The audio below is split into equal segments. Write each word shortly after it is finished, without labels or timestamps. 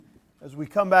As we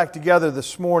come back together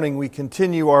this morning, we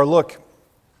continue our look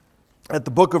at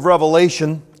the book of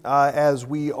Revelation as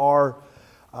we are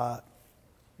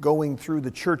going through the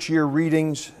church year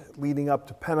readings leading up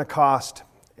to Pentecost.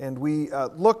 And we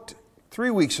looked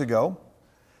 3 weeks ago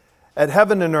at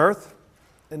heaven and earth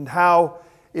and how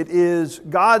it is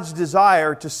God's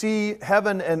desire to see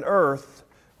heaven and earth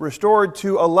restored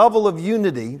to a level of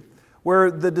unity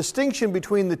where the distinction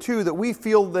between the two that we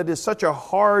feel that is such a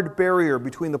hard barrier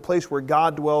between the place where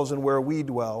God dwells and where we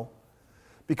dwell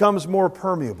becomes more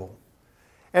permeable.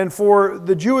 And for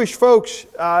the Jewish folks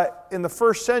in the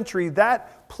first century,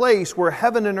 that place where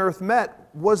heaven and earth met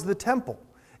was the temple.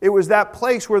 It was that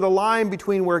place where the line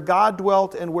between where God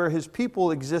dwelt and where His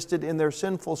people existed in their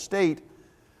sinful state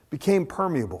became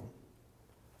permeable.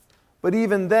 But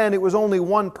even then, it was only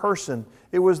one person.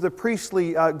 It was the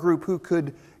priestly group who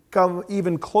could come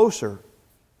even closer.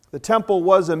 The temple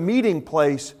was a meeting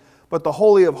place, but the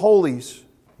Holy of Holies,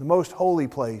 the most holy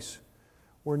place,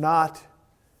 were not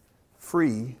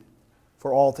free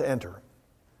for all to enter.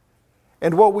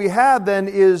 And what we have then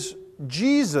is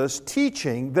Jesus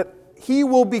teaching that He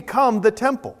will become the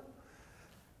temple,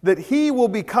 that He will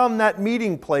become that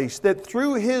meeting place, that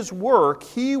through His work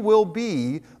He will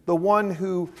be the one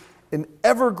who in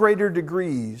ever greater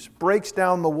degrees breaks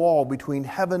down the wall between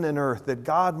heaven and earth, that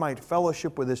God might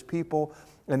fellowship with His people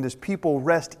and His people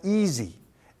rest easy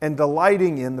and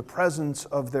delighting in the presence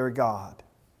of their God.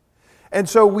 And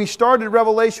so we started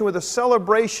Revelation with a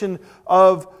celebration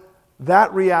of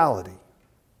that reality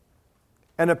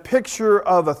and a picture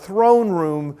of a throne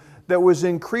room that was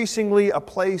increasingly a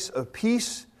place of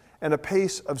peace and a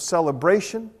place of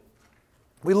celebration.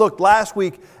 We looked last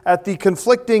week at the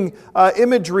conflicting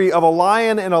imagery of a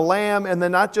lion and a lamb, and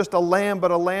then not just a lamb,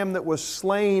 but a lamb that was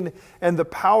slain, and the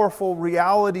powerful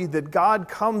reality that God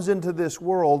comes into this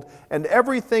world, and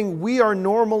everything we are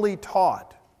normally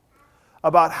taught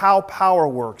about how power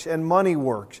works and money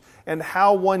works and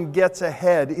how one gets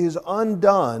ahead is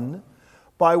undone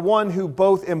by one who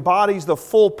both embodies the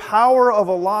full power of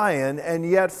a lion and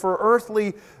yet for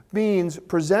earthly means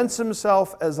presents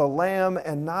Himself as a lamb,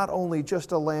 and not only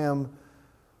just a lamb,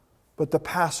 but the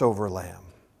Passover lamb.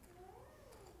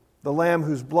 The lamb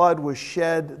whose blood was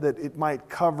shed that it might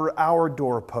cover our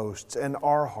doorposts and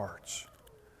our hearts,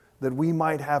 that we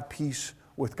might have peace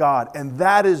with God. And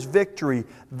that is victory.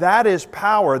 That is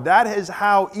power. That is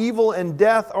how evil and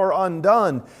death are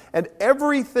undone. And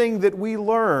everything that we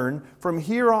learn from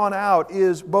here on out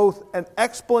is both an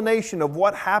explanation of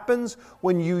what happens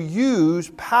when you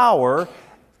use power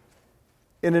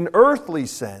in an earthly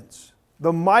sense,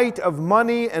 the might of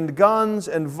money and guns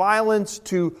and violence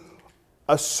to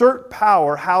assert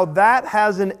power, how that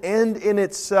has an end in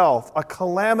itself, a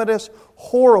calamitous,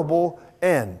 horrible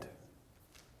end.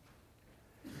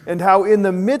 And how in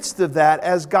the midst of that,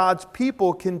 as God's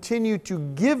people continue to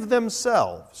give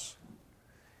themselves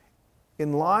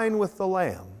in line with the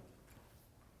Lamb,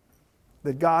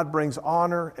 that God brings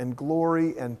honor and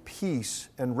glory and peace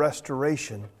and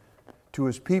restoration to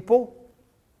His people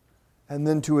and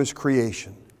then to His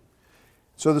creation.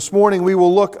 So this morning we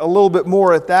will look a little bit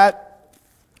more at that.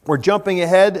 We're jumping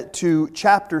ahead to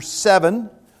chapter 7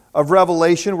 of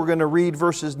Revelation. We're going to read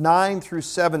verses 9 through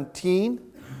 17.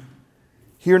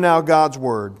 Hear now God's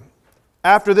word.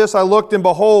 After this I looked, and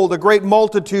behold, a great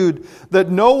multitude that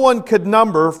no one could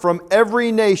number, from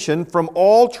every nation, from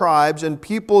all tribes and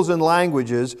peoples and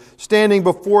languages, standing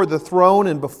before the throne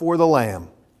and before the Lamb,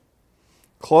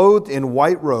 clothed in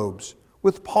white robes,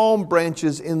 with palm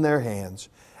branches in their hands,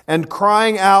 and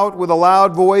crying out with a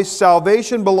loud voice,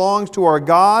 "Salvation belongs to our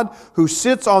God, who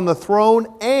sits on the throne,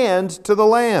 and to the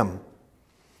Lamb."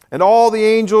 And all the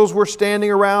angels were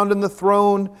standing around in the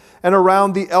throne and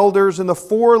around the elders and the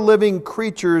 4 living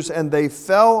creatures, and they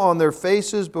fell on their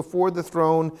faces before the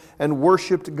throne and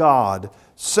worshipped God,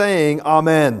 saying,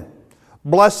 Amen.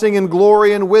 Blessing and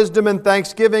glory and wisdom and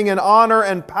thanksgiving and honor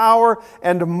and power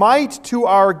and might to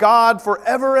our God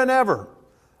forever and ever.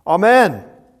 Amen.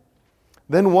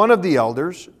 Then one of the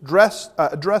elders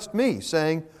addressed me,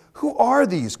 saying, Who are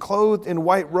these clothed in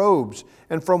white robes,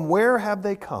 and from where have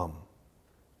they come?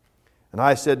 And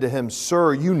I said to him,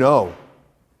 Sir, you know.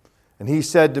 And he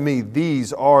said to me,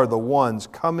 These are the ones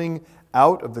coming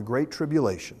out of the great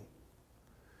tribulation.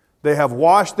 They have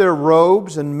washed their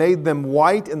robes and made them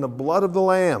white in the blood of the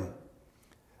Lamb.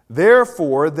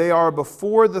 Therefore they are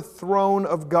before the throne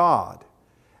of God,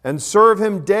 and serve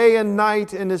Him day and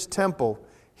night in His temple.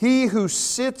 He who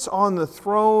sits on the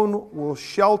throne will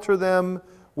shelter them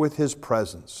with His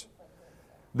presence.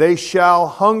 They shall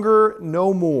hunger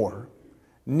no more,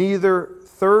 neither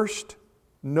thirst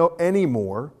any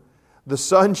more. The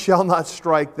sun shall not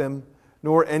strike them,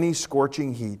 nor any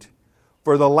scorching heat.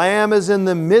 For the Lamb is in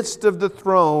the midst of the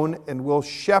throne and will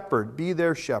be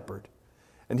their shepherd.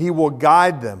 And he will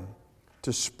guide them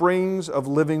to springs of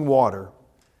living water.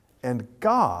 And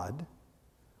God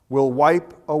will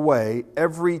wipe away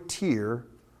every tear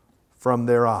from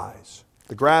their eyes.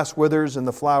 The grass withers and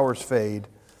the flowers fade,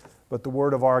 but the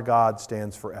word of our God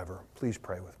stands forever. Please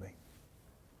pray with me.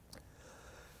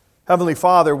 Heavenly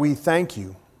Father, we thank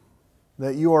you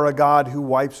that you are a God who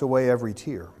wipes away every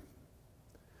tear.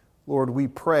 Lord, we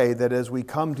pray that as we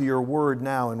come to your word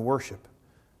now in worship,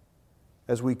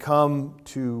 as we come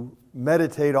to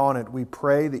meditate on it, we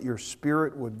pray that your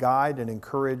Spirit would guide and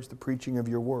encourage the preaching of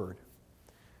your word.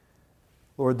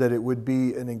 Lord, that it would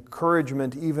be an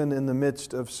encouragement even in the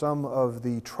midst of some of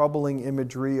the troubling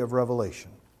imagery of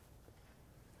Revelation.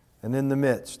 And in the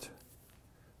midst,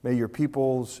 may your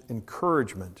people's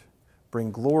encouragement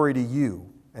bring glory to you,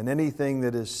 and anything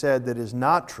that is said that is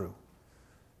not true,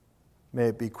 may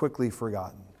it be quickly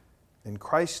forgotten. In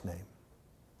Christ's name,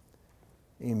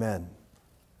 amen.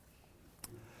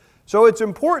 So it's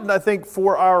important, I think,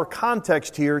 for our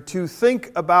context here to think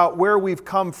about where we've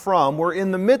come from. We're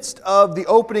in the midst of the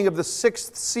opening of the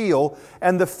sixth seal,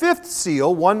 and the fifth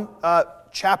seal, one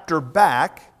chapter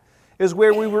back, is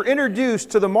where we were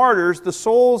introduced to the martyrs, the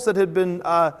souls that had been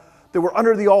that were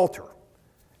under the altar.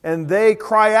 And they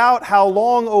cry out, "How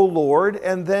long, O Lord?"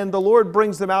 And then the Lord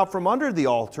brings them out from under the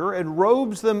altar and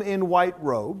robes them in white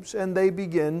robes, and they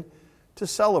begin to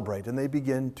celebrate, and they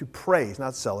begin to praise,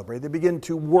 not celebrate, they begin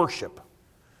to worship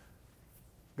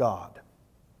God.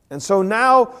 And so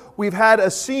now we've had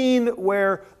a scene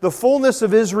where the fullness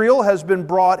of Israel has been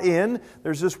brought in.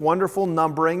 There's this wonderful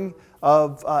numbering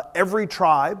of every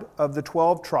tribe of the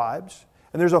 12 tribes.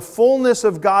 And there's a fullness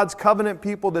of God's covenant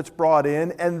people that's brought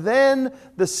in. And then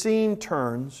the scene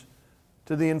turns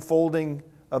to the enfolding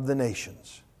of the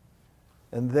nations.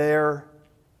 And there,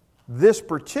 this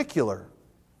particular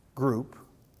group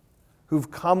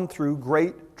who've come through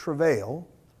great travail,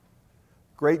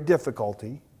 great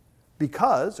difficulty,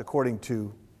 because, according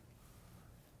to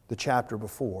the chapter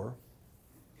before,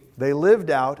 they lived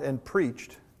out and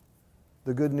preached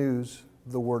the good news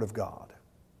of the Word of God.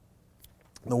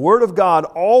 The Word of God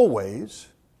always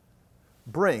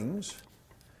brings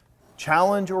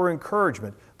challenge or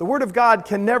encouragement. The Word of God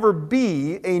can never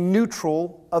be a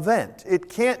neutral event. It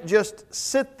can't just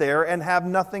sit there and have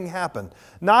nothing happen.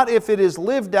 Not if it is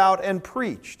lived out and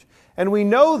preached. And we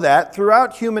know that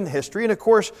throughout human history. And of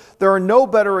course, there are no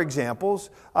better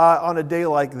examples on a day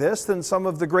like this than some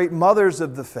of the great mothers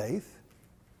of the faith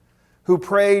who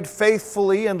prayed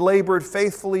faithfully and labored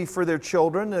faithfully for their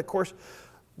children. And of course,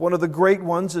 one of the great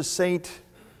ones is Saint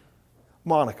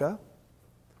Monica,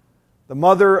 the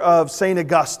mother of Saint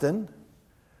Augustine,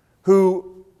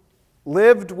 who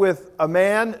lived with a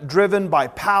man driven by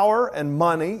power and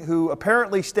money, who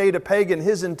apparently stayed a pagan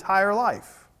his entire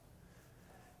life.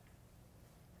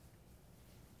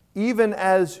 Even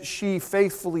as she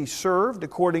faithfully served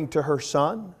according to her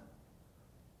son,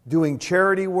 doing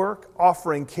charity work,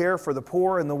 offering care for the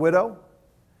poor and the widow,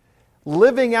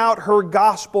 living out her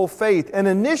gospel faith. And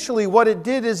initially what it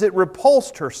did is it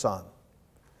repulsed her son.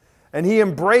 And he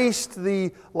embraced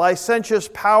the licentious,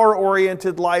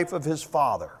 power-oriented life of his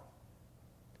father.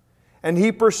 And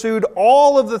he pursued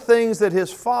all of the things that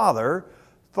his father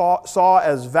saw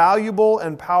as valuable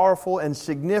and powerful and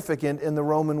significant in the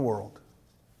Roman world.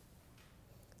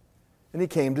 And he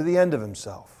came to the end of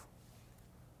himself.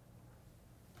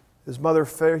 His mother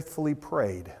faithfully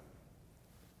prayed,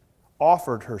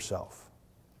 offered herself,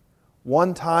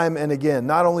 one time and again,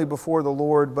 not only before the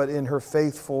Lord, but in her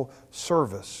faithful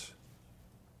service.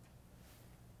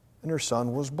 And her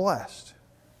son was blessed.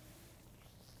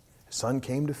 His son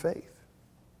came to faith.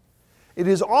 It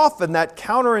is often that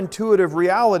counterintuitive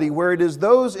reality where it is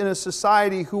those in a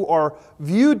society who are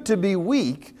viewed to be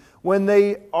weak, when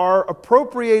they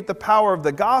appropriate the power of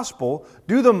the gospel,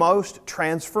 do the most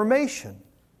transformation.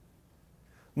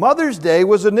 Mother's Day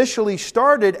was initially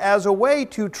started as a way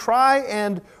to try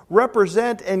and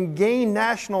represent and gain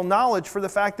national knowledge for the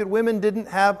fact that women didn't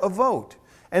have a vote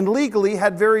and legally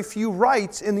had very few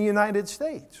rights in the United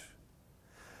States.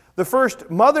 The first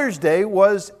Mother's Day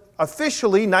was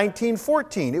officially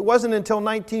 1914. It wasn't until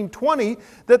 1920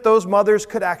 that those mothers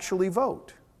could actually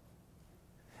vote.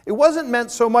 It wasn't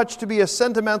meant so much to be a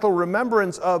sentimental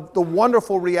remembrance of the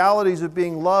wonderful realities of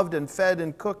being loved and fed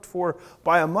and cooked for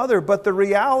by a mother, but the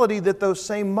reality that those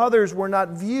same mothers were not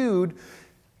viewed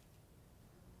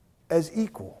as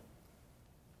equal.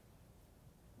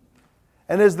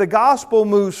 And as the gospel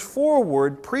moves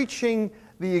forward, preaching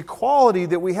the equality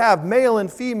that we have, male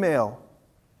and female,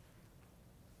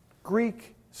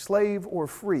 Greek, slave, or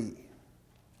free.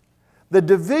 The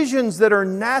divisions that are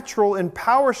natural in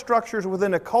power structures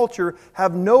within a culture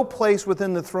have no place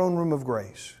within the throne room of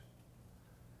grace.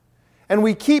 And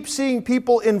we keep seeing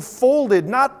people enfolded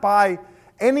not by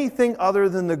anything other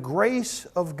than the grace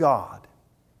of God.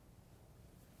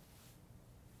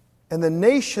 And the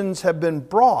nations have been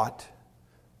brought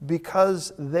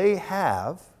because they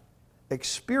have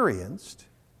experienced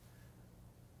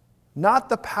not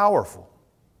the powerful,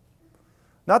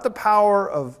 not the power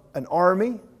of an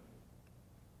army,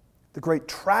 the great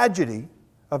tragedy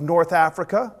of North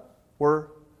Africa, where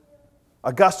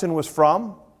Augustine was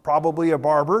from, probably a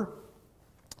barber,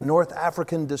 North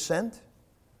African descent,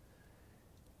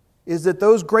 is that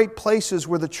those great places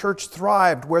where the church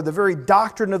thrived, where the very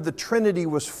doctrine of the Trinity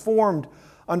was formed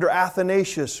under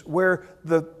Athanasius, where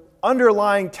the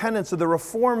underlying tenets of the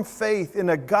Reformed faith in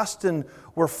Augustine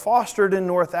were fostered in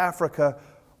North Africa,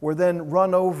 were then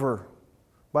run over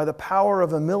by the power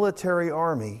of a military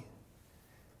army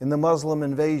in the Muslim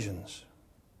invasions.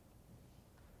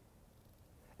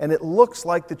 And it looks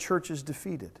like the church is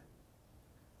defeated.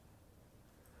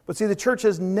 But see, the church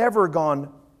has never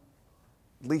gone,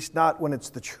 at least not when it's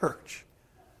the church,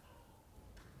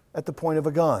 at the point of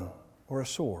a gun or a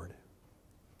sword.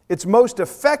 It's most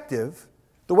effective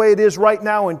the way it is right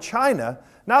now in China,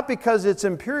 not because it's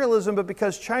imperialism, but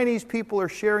because Chinese people are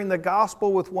sharing the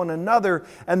gospel with one another,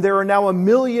 and there are now 1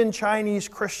 million Chinese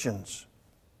Christians.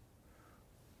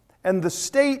 And the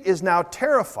state is now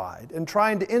terrified and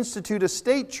trying to institute a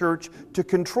state church to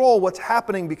control what's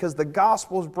happening because the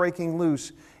gospel is breaking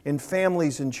loose in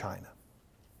families in China.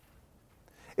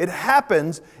 It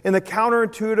happens in a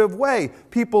counterintuitive way.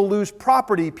 People lose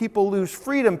property, people lose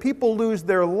freedom, people lose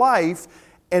their life,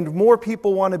 and more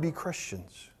people want to be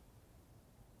Christians.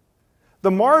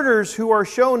 The martyrs who are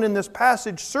shown in this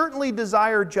passage certainly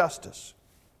desire justice.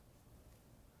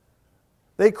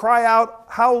 They cry out,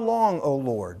 "How long, O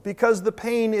Lord?" because the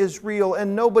pain is real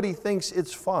and nobody thinks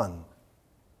it's fun.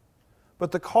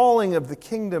 But the calling of the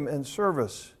kingdom and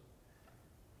service,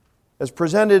 as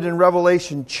presented in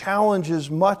Revelation, challenges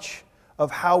much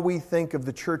of how we think of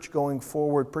the church going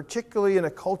forward, particularly in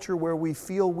a culture where we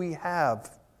feel we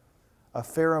have a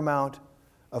fair amount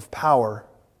of power,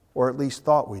 or at least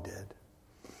thought we did.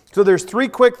 So there's 3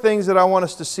 quick things that I want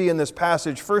us to see in this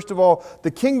passage. First of all,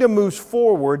 the kingdom moves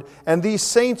forward, and these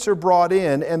saints are brought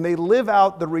in, and they live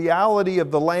out the reality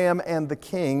of the Lamb and the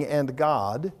King and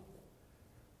God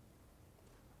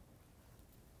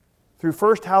through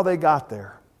first how they got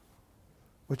there,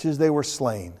 which is they were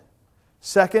slain.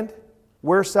 Second,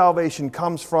 where salvation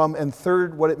comes from, and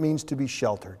third, what it means to be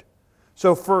sheltered.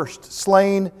 So first,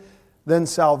 slain, then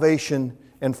salvation,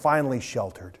 and finally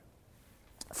sheltered.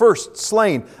 First,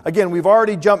 slain. Again, we've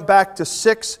already jumped back to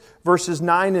 6 verses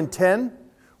 9 and 10,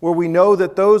 where we know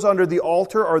that those under the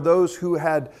altar are those who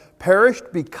had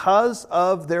perished because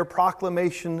of their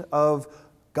proclamation of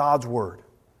God's word,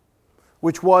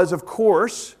 which was, of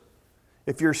course,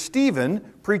 if you're Stephen,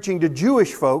 preaching to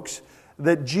Jewish folks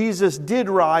that Jesus did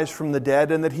rise from the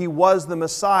dead and that he was the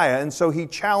Messiah, and so he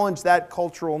challenged that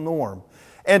cultural norm.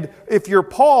 And if you're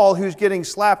Paul, who's getting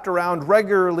slapped around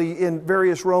regularly in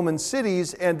various Roman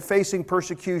cities and facing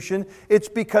persecution, it's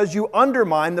because you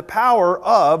undermine the power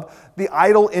of the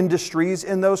idol industries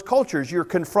in those cultures. You're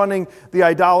confronting the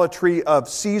idolatry of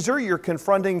Caesar. You're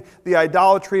confronting the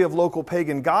idolatry of local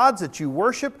pagan gods that you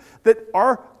worship that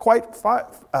are quite...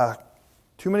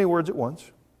 too many words at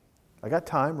once. I got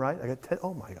time, right?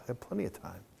 Oh my God, I have plenty of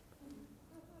time.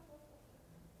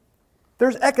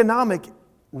 There's economic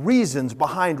reasons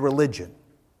behind religion,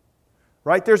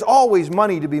 right? There's always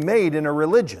money to be made in a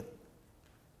religion.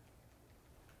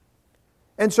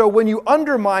 And so when you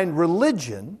undermine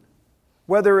religion,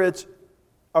 whether it's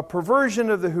a perversion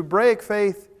of the Hebraic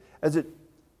faith as it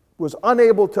was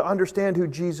unable to understand who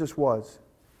Jesus was,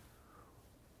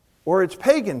 or it's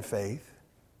pagan faith,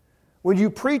 when you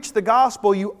preach the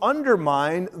gospel, you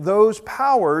undermine those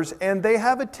powers and they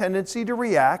have a tendency to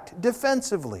react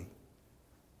defensively.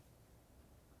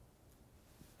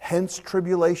 Hence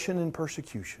tribulation and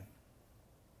persecution.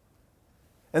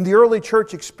 And the early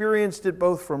church experienced it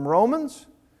both from Romans,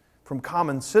 from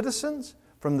common citizens,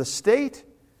 from the state,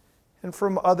 and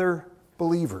from other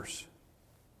believers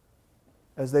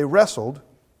as they wrestled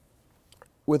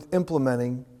with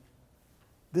implementing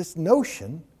this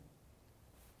notion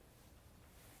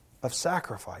of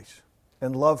sacrifice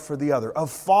and love for the other, of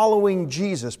following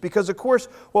Jesus. Because, of course,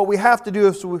 what we have to do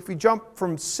is, so if we jump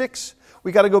from 6,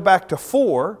 we got to go back to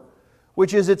 4,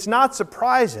 which is it's not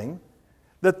surprising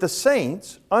that the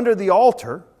saints under the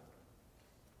altar,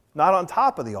 not on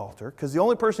top of the altar, because the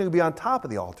only person who would be on top of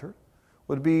the altar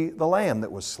would be the lamb that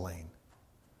was slain.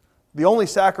 The only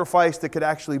sacrifice that could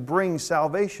actually bring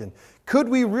salvation. Could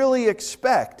we really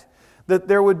expect that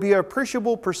there would be an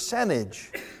appreciable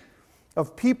percentage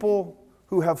of people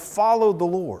who have followed the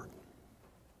Lord,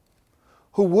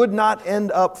 who would not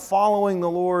end up following the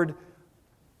Lord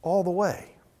all the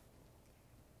way?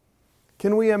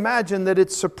 Can we imagine that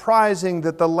it's surprising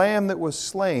that the lamb that was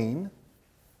slain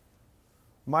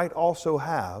might also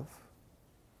have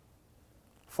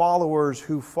followers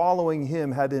who, following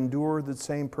him, had endured the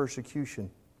same persecution?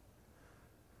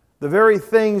 The very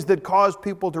things that cause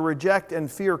people to reject and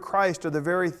fear Christ are the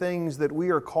very things that we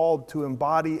are called to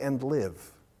embody and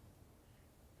live.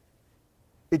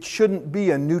 It shouldn't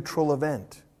be a neutral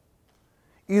event.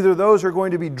 Either those are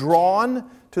going to be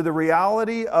drawn to the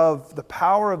reality of the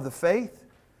power of the faith,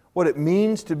 what it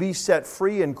means to be set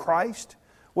free in Christ,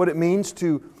 what it means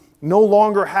to no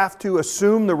longer have to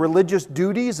assume the religious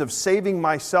duties of saving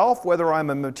myself, whether I'm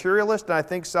a materialist and I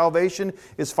think salvation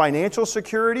is financial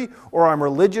security, or I'm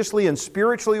religiously and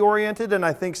spiritually oriented and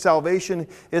I think salvation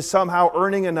is somehow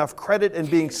earning enough credit and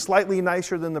being slightly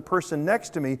nicer than the person next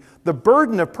to me. The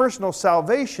burden of personal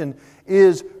salvation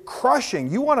is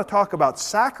crushing. You want to talk about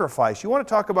sacrifice. You want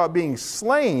to talk about being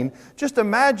slain. Just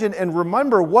imagine and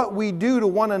remember what we do to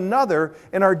one another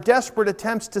in our desperate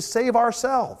attempts to save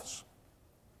ourselves.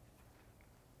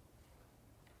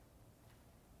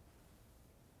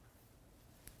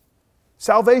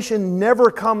 Salvation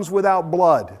never comes without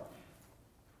blood.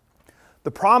 The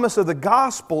promise of the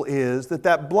gospel is that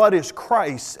that blood is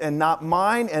Christ's and not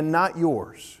mine and not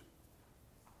yours.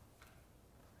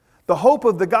 The hope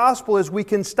of the gospel is we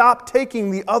can stop taking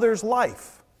the other's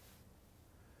life.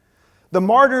 The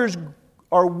martyrs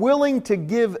are willing to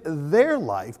give their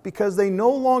life because they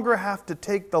no longer have to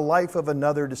take the life of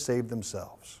another to save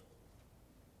themselves.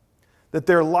 That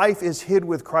their life is hid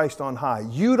with Christ on high.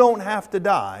 You don't have to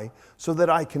die so that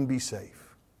I can be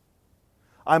safe.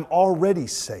 I'm already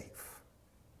safe.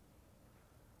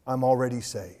 I'm already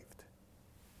saved.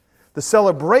 The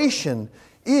celebration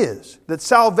is that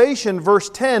salvation, verse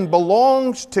 10,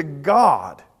 belongs to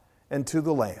God and to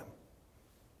the Lamb.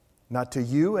 Not to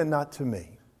you and not to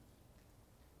me.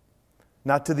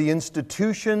 Not to the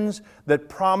institutions that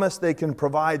promise they can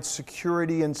provide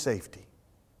security and safety.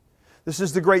 This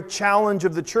is the great challenge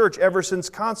of the church ever since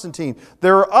Constantine.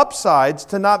 There are upsides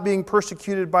to not being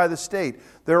persecuted by the state.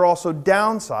 There are also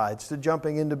downsides to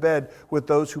jumping into bed with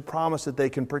those who promise that they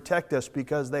can protect us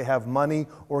because they have money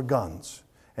or guns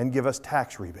and give us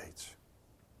tax rebates.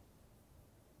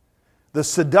 The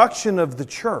seduction of the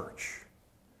church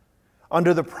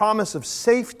under the promise of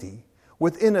safety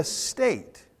within a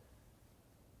state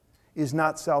is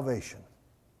not salvation.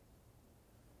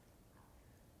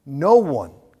 No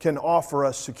one can offer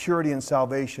us security and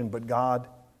salvation but God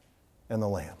and the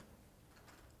Lamb.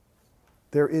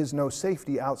 There is no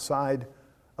safety outside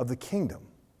of the kingdom.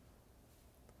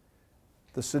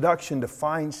 The seduction to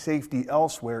find safety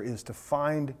elsewhere is to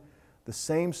find the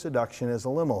same seduction as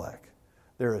Elimelech.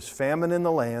 There is famine in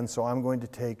the land, so I'm going to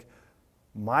take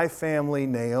my family,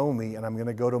 Naomi, and I'm going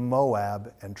to go to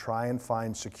Moab and try and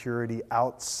find security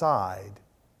outside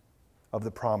of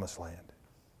the promised land.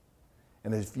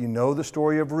 And if you know the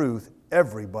story of Ruth,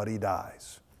 everybody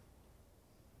dies.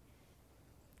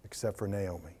 Except for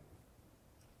Naomi.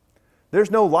 There's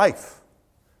no life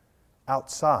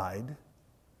outside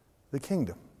the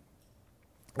kingdom.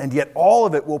 And yet all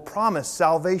of it will promise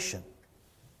salvation.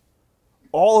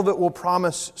 All of it will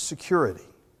promise security.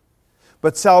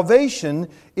 But salvation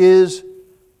is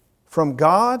from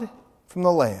God, from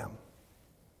the Lamb.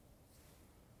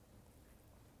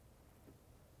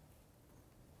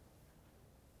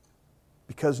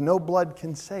 Because no blood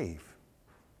can save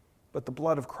but the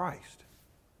blood of Christ.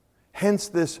 Hence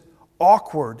this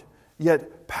awkward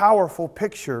yet powerful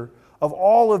picture of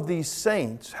all of these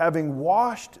saints having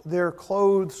washed their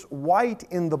clothes white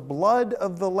in the blood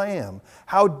of the Lamb.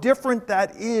 How different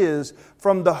that is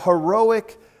from the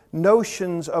heroic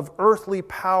notions of earthly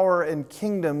power and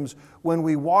kingdoms when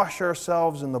we wash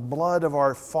ourselves in the blood of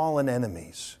our fallen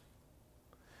enemies.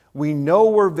 We know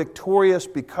we're victorious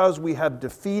because we have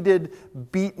defeated,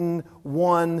 beaten,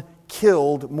 won,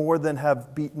 killed more than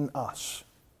have beaten us.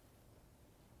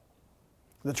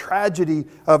 The tragedy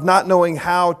of not knowing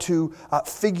how to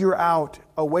figure out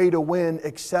a way to win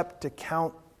except to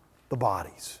count the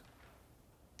bodies.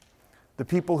 The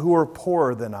people who are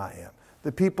poorer than I am.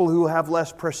 The people who have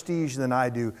less prestige than I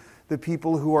do. The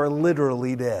people who are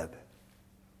literally dead.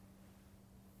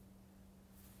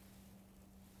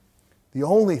 The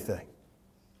only thing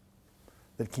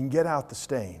that can get out the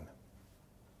stain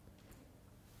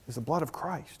is the blood of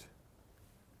Christ.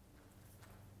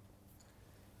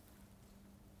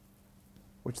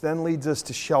 which then leads us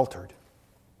to sheltered.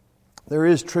 There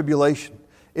is tribulation.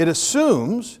 It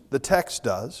assumes, the text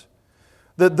does,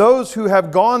 that those who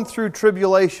have gone through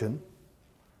tribulation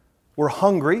were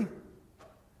hungry,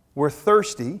 were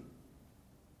thirsty,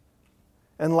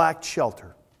 and lacked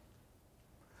shelter.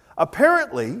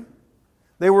 Apparently,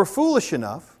 they were foolish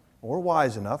enough, or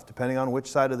wise enough, depending on which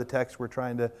side of the text we're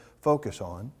trying to focus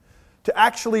on, to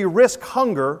actually risk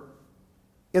hunger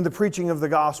in the preaching of the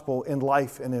gospel in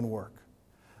life and in work.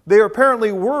 They are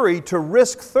apparently worried to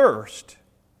risk thirst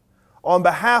on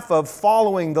behalf of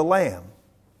following the Lamb.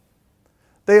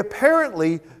 They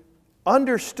apparently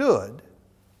understood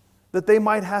that they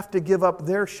might have to give up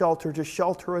their shelter to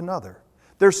shelter another.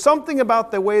 There's something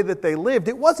about the way that they lived.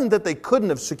 It wasn't that they couldn't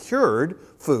have secured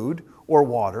food or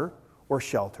water or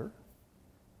shelter,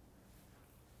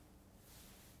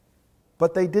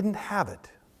 but they didn't have it.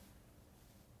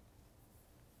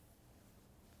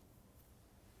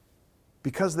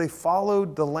 Because they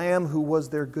followed the Lamb who was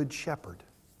their good shepherd.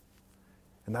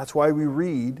 And that's why we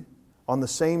read on the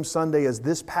same Sunday as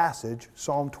this passage,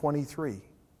 Psalm 23.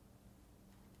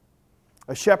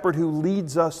 A shepherd who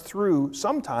leads us through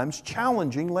sometimes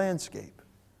challenging landscape,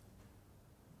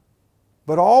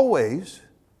 but always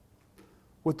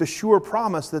with the sure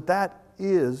promise that that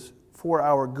is for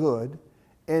our good,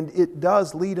 and it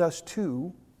does lead us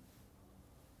to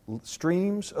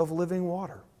streams of living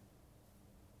water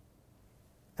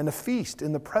and a feast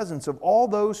in the presence of all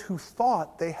those who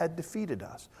thought they had defeated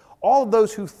us. All of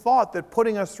those who thought that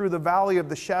putting us through the valley of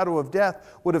the shadow of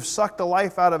death would have sucked the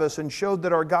life out of us and showed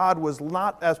that our God was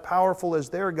not as powerful as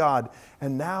their God.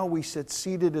 And now we sit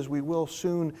seated, as we will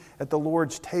soon, at the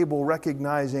Lord's table,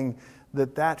 recognizing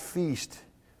that that feast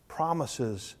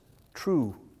promises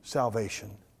true salvation,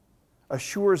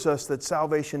 assures us that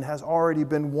salvation has already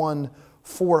been won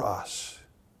for us.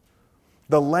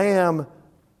 The Lamb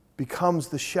becomes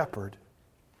the shepherd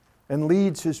and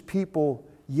leads his people,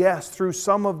 yes, through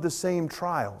some of the same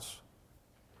trials,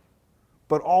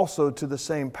 but also to the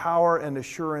same power and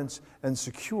assurance and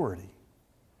security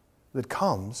that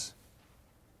comes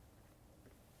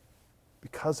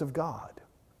because of God.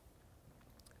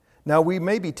 Now, we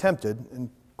may be tempted, and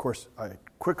of course,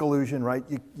 quick allusion, right?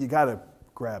 You got to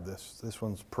grab this. This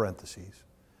one's parentheses.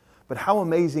 But how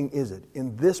amazing is it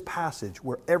in this passage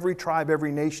where every tribe,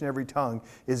 every nation, every tongue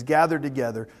is gathered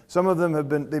together. Some of them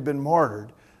they've been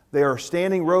martyred. They are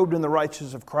standing robed in the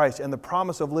righteousness of Christ, and the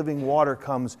promise of living water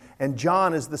comes. And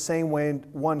John is the same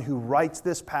one who writes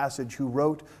this passage, who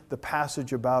wrote the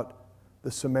passage about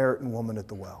the Samaritan woman at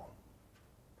the well.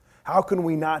 How can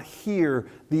we not hear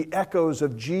the echoes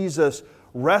of Jesus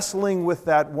wrestling with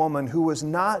that woman who was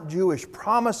not Jewish,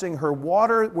 promising her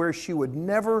water where she would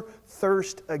never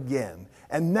thirst again?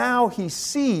 And now he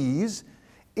sees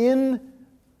in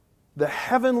the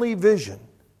heavenly vision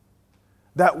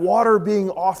that water being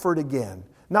offered again,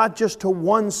 not just to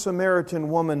one Samaritan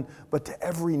woman, but to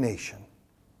every nation.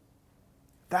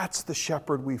 That's the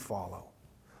shepherd we follow,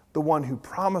 the one who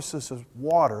promises us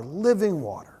water, living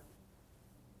water.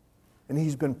 And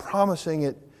he's been promising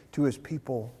it to his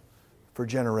people for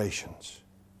generations.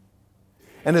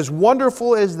 And as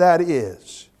wonderful as that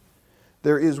is,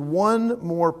 there is one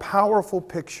more powerful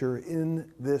picture in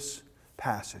this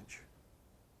passage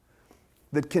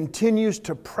that continues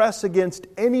to press against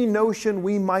any notion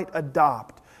we might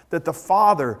adopt that the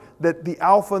Father, that the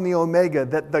Alpha and the Omega,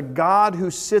 that the God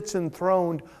who sits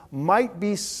enthroned might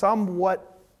be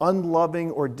somewhat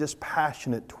unloving or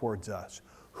dispassionate towards us.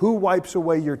 Who wipes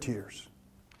away your tears?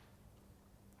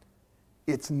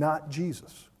 It's not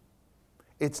Jesus.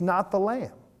 It's not the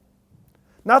Lamb.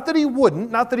 Not that he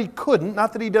wouldn't, not that he couldn't,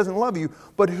 not that he doesn't love you,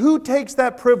 but who takes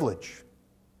that privilege?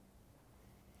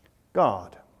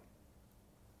 God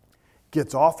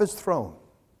gets off his throne,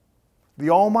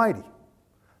 the Almighty,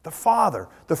 the Father,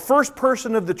 the first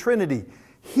person of the Trinity.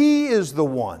 He is the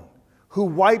one who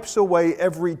wipes away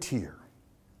every tear.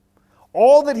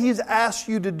 All that he's asked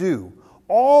you to do,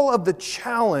 all of the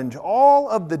challenge, all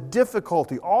of the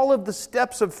difficulty, all of the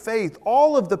steps of faith,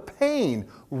 all of the pain,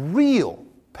 real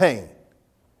pain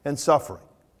and suffering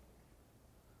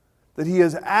that he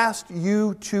has asked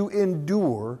you to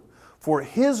endure for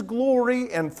his glory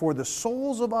and for the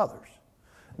souls of others.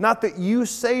 Not that you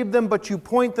save them, but you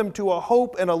point them to a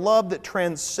hope and a love that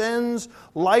transcends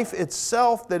life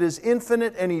itself, that is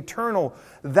infinite and eternal.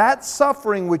 That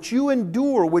suffering which you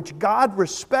endure, which God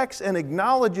respects and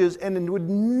acknowledges and would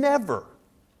never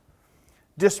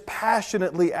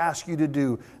dispassionately ask you to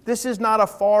do. This is not a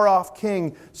far-off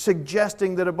king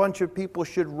suggesting that a bunch of people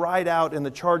should ride out in the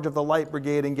charge of the Light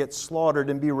Brigade and get slaughtered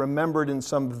and be remembered in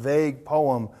some vague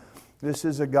poem. This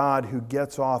is a God who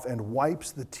gets off and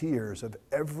wipes the tears of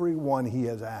everyone he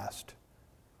has asked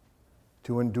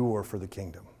to endure for the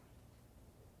kingdom.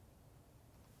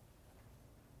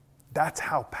 That's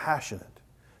how passionate,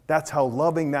 that's how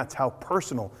loving, that's how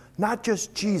personal, not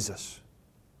just Jesus,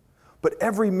 but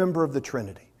every member of the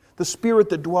Trinity, the Spirit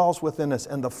that dwells within us,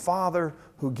 and the Father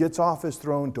who gets off his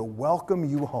throne to welcome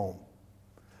you home,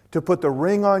 to put the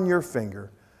ring on your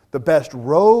finger, the best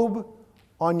robe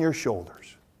on your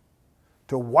shoulders,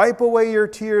 to wipe away your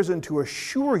tears and to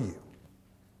assure you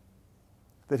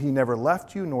that he never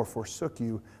left you nor forsook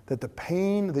you, that the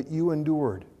pain that you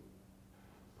endured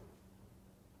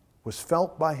was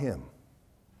felt by him,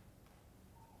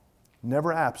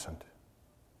 never absent,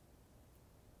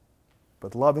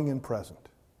 but loving and present.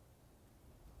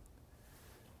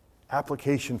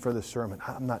 Application for this sermon.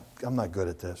 I'm not good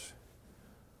at this,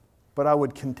 but I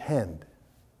would contend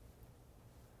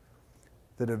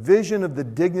that a vision of the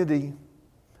dignity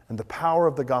and the power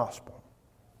of the gospel,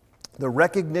 the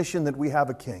recognition that we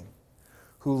have a king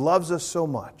who loves us so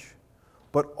much,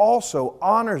 but also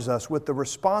honors us with the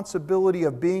responsibility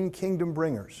of being kingdom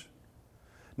bringers.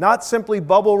 Not simply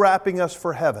bubble wrapping us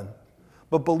for heaven,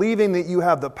 but believing that you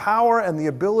have the power and the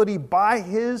ability by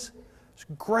his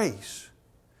grace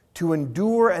to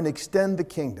endure and extend the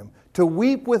kingdom, to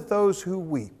weep with those who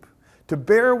weep, to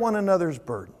bear one another's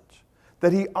burdens,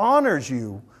 that he honors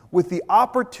you with the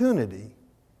opportunity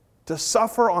to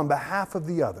suffer on behalf of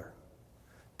the other,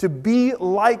 to be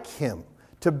like him,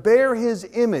 to bear his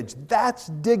image. That's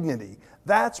dignity,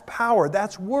 that's power,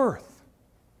 that's worth.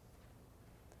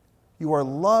 You are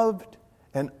loved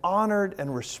and honored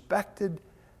and respected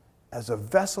as a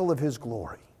vessel of his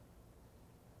glory.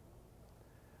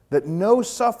 That no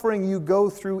suffering you go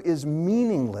through is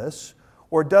meaningless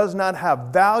or does not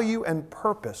have value and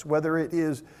purpose, whether it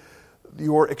is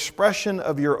your expression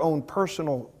of your own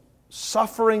personal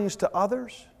sufferings to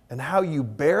others and how you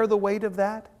bear the weight of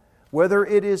that, whether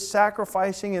it is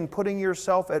sacrificing and putting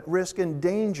yourself at risk and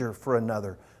danger for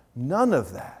another. None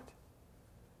of that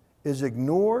is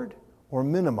ignored or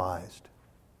minimized,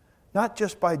 not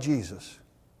just by Jesus,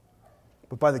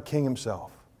 but by the King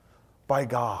himself, by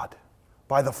God,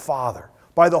 by the Father,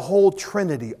 by the whole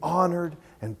Trinity, honored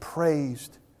and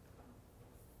praised,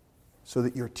 so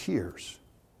that your tears,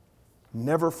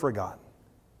 never forgotten,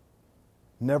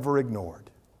 never ignored,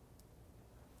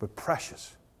 but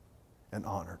precious and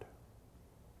honored.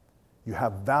 You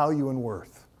have value and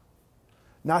worth,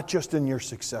 not just in your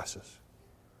successes,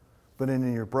 but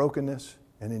in your brokenness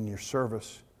and in your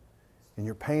service, in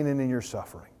your pain and in your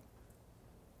suffering.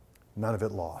 None of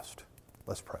it lost.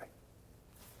 Let's pray.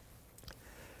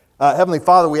 Heavenly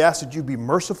Father, we ask that you be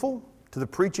merciful to the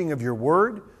preaching of your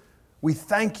word. We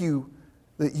thank you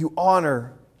that you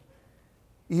honor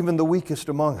even the weakest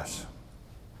among us,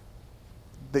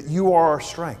 that you are our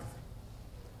strength.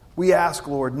 We ask,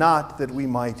 Lord, not that we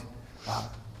might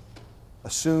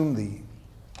assume the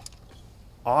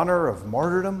honor of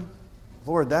martyrdom.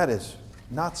 Lord, that is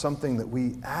not something that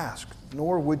we ask,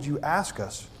 nor would you ask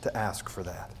us to ask for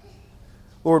that.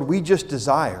 Lord, we just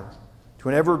desire to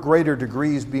an ever greater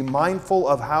degrees be mindful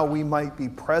of how we might be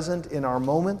present in our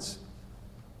moments,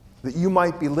 that you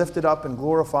might be lifted up and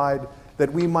glorified,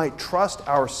 that we might trust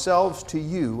ourselves to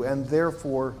you and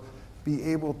therefore be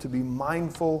able to be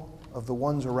mindful of the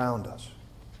ones around us,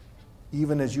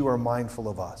 even as you are mindful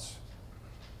of us.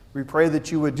 We pray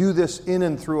that you would do this in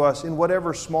and through us in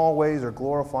whatever small ways are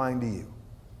glorifying to you.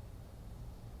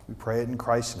 We pray it in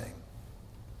Christ's name.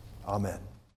 Amen.